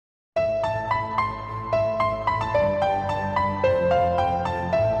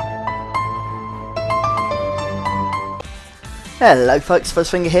Hello folks,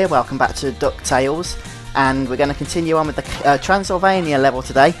 Fuzzfinger here, welcome back to Ducktales, and we're going to continue on with the Transylvania level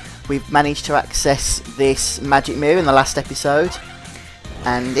today. We've managed to access this magic mirror in the last episode,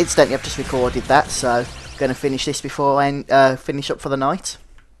 and incidentally I've just recorded that, so I'm going to finish this before I finish up for the night.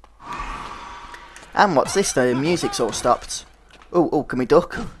 And what's this? The music's all stopped. Oh, can we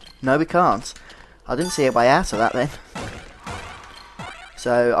duck? No, we can't. I didn't see a way out of that then.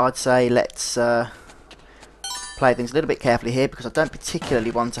 So I'd say let's play things a little bit carefully here, because I don't particularly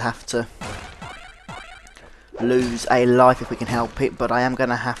want to have to lose a life if we can help it, but I am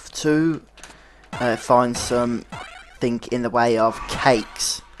going to have to find something in the way of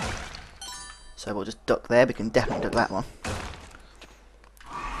cakes. So we'll just duck there. We can definitely duck that one.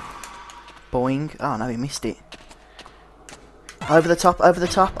 Boing. Oh no, we missed it. Over the top, over the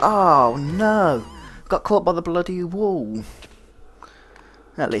top. Oh no, got caught by the bloody wall.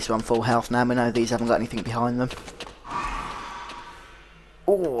 At least we're on full health now. We know these haven't got anything behind them.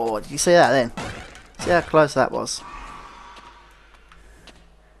 Oh, did you see that then? See how close that was?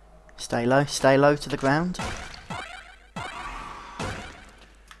 Stay low to the ground.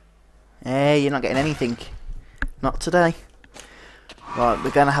 Hey, you're not getting anything. Not today. Right,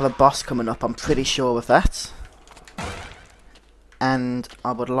 we're going to have a boss coming up, I'm pretty sure of that. And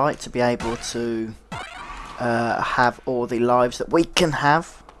I would like to be able to have all the lives that we can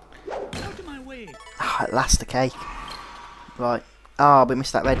have. Oh, at last a cake. Right. Ah, we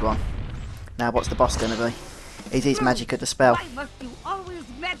missed that red one. Now what's the boss going to be? Is his Magica the spell? Why must you always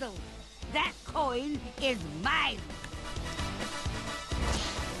meddle? That coin is mine.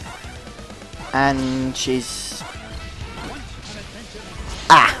 And she's...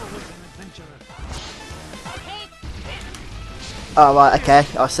 Ah! Oh right, okay.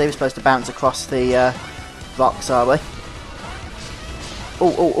 I see we're supposed to bounce across the rocks, are we?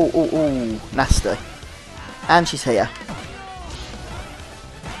 Oh, nasty. And she's here.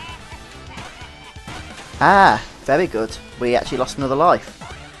 Ah, very good. We actually lost another life.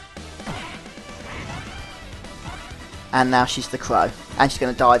 And now she's the crow. And she's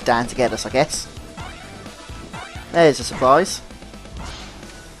going to dive down to get us, I guess. There's a surprise.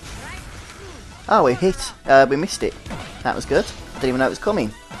 Oh, we hit. We missed it. That was good. I didn't even know it was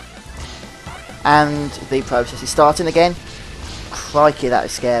coming. And the process is starting again. Crikey, that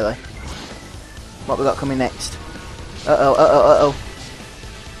is scary. What we got coming next? Uh-oh.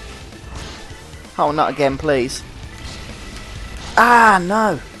 Oh, not again, please. Ah,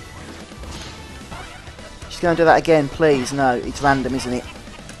 no. She's going to do that again, please. No, it's random, isn't it?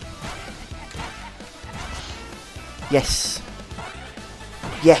 Yes.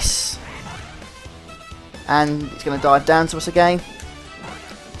 Yes. And it's going to dive down to us again.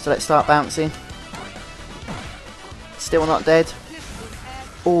 So let's start bouncing. Still not dead.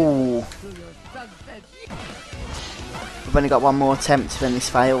 Ooh. We've only got one more attempt when this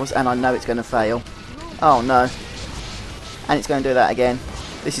fails, and I know it's going to fail. Oh no. And it's going to do that again.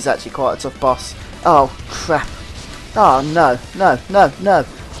 This is actually quite a tough boss. Oh crap. Oh no.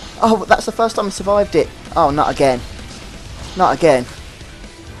 Oh, that's the first time I survived it. Oh, not again. Not again.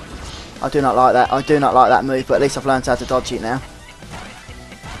 I do not like that. I do not like that move, but at least I've learned how to dodge it now.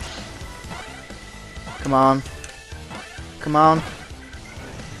 Come on. Come on.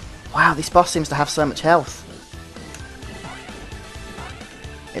 Wow, this boss seems to have so much health.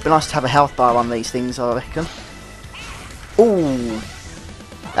 It'd be nice to have a health bar on these things, I reckon. Ooh.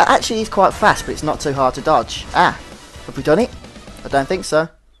 That actually is quite fast, but it's not too hard to dodge. Ah, have we done it? I don't think so.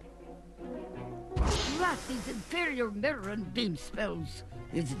 Last these inferior mirror and beam spells.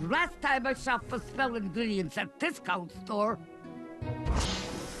 It's the last time I shop for spell ingredients at discount store.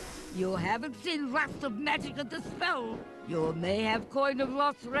 You haven't seen Wrath of Magica the spell. You may have coin of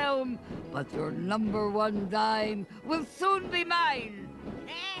Lost Realm, but your #1 dime will soon be mine.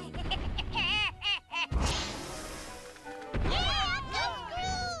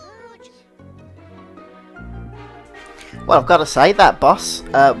 Well, I've got to say, that boss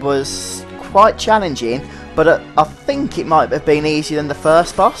was quite challenging, but I think it might have been easier than the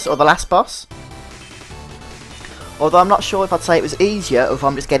first boss, or the last boss. Although I'm not sure if I'd say it was easier, or if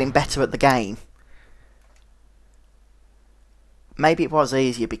I'm just getting better at the game. Maybe it was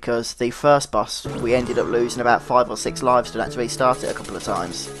easier, because the first boss, we ended up losing about 5 or 6 lives to have to restart it a couple of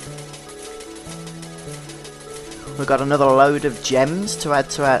times. We've got another load of gems to add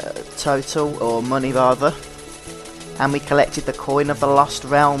to our total, or money rather. And we collected the coin of the Lost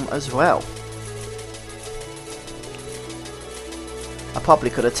Realm as well. I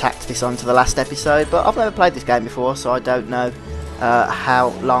probably could have tacked this onto the last episode, but I've never played this game before, so I don't know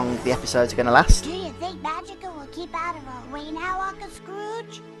how long the episodes are going to last. Do you think Magica will keep out of our way now, Uncle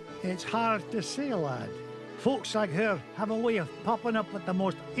Scrooge? It's hard to say, lad. Folks like her have a way of popping up at the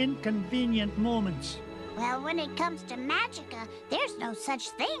most inconvenient moments. Well, when it comes to Magica, there's no such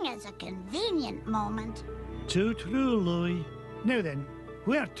thing as a convenient moment. Too true, Louis. Now then,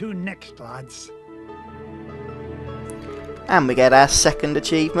 where to next, lads? And we get our second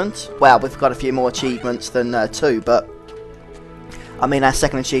achievement. Well, we've got a few more achievements than 2, but I mean our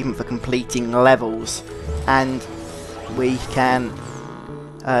second achievement for completing levels. And we can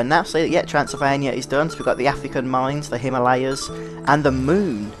now see that, yeah, Transylvania is done. So we've got the African mines, the Himalayas, and the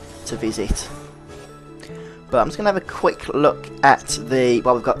moon to visit. But I'm just going to have a quick look at the,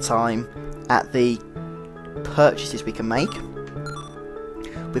 while we've got time, at the purchases we can make.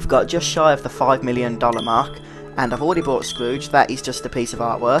 We've got just shy of the $5 million mark, and I've already bought Scrooge. That is just a piece of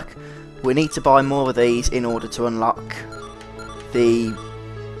artwork. We need to buy more of these in order to unlock the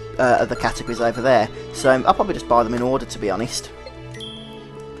other categories over there. So I'll probably just buy them in order, to be honest.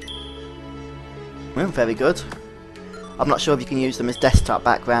 Very good. I'm not sure if you can use them as desktop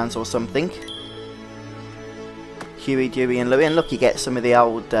backgrounds or something. Huey, Dewey and Louie, and look, you get some of the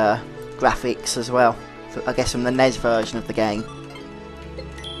old graphics as well, I guess from the NES version of the game.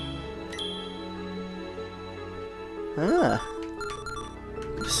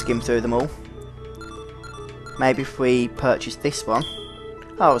 Just skim through them all. Maybe if we purchase this one.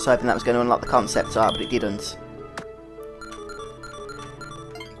 Oh, I was hoping that was going to unlock the concept art, but it didn't.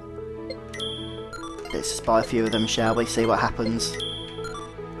 Let's just buy a few of them, shall we? See what happens.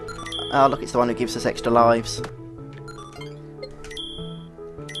 Oh, look, it's the one who gives us extra lives.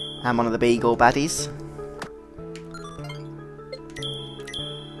 And one of the Beagle baddies.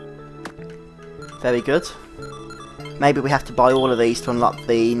 Very good. Maybe we have to buy all of these to unlock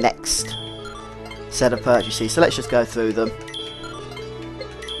the next set of purchases. So let's just go through them.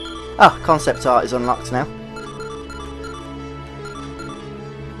 Oh, concept art is unlocked now.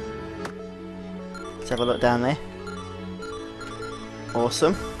 Let's have a look down there.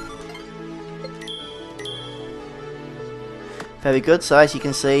 Awesome. Very good. So as you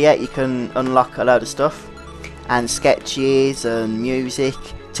can see, yeah, you can unlock a load of stuff. And sketches and music.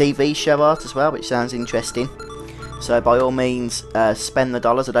 TV show art as well, which sounds interesting. So by all means, spend the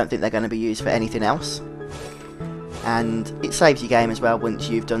dollars. I don't think they're going to be used for anything else. And it saves your game as well once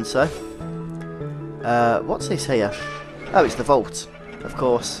you've done so. What's this here? Oh, it's the vault, of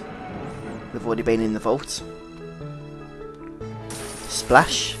course. We've already been in the vault.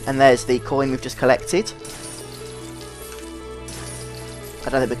 Splash. And there's the coin we've just collected. I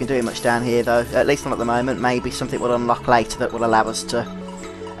don't think we can do much down here though, at least not at the moment. Maybe something will unlock later that will allow us to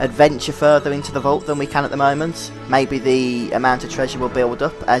adventure further into the vault than we can at the moment. Maybe the amount of treasure will build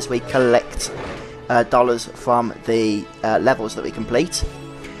up as we collect dollars from the levels that we complete.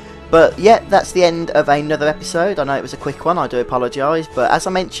 But yeah, that's the end of another episode. I know it was a quick one, I do apologise, but as I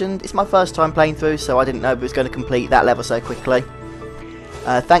mentioned, it's my first time playing through, so I didn't know we was going to complete that level so quickly.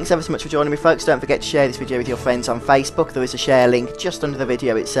 Thanks ever so much for joining me, folks. Don't forget to share this video with your friends on Facebook. There is a share link just under the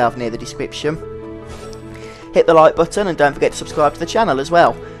video itself near the description. Hit the like button and don't forget to subscribe to the channel as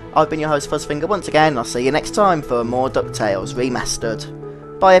well. I've been your host Fuzzfinger once again, and I'll see you next time for more Ducktales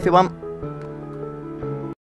Remastered. Bye everyone.